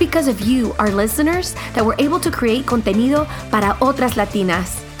 It's because of you, our listeners, that we're able to create contenido para otras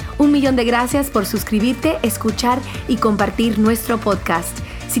latinas. 1,000,000 de gracias por suscribirte, escuchar y compartir nuestro podcast.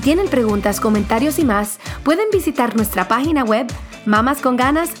 Si tienen preguntas, comentarios y más, pueden visitar nuestra página web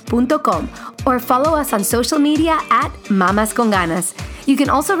mamasconganas.com or follow us on social media at mamasconganas. You can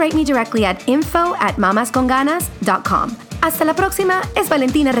also write me directly at info@mamasconganas.com. Hasta la próxima, es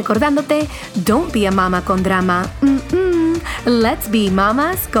Valentina recordándote, don't be a mama con drama. Let's be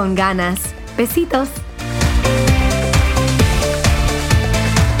mamas con ganas. Besitos.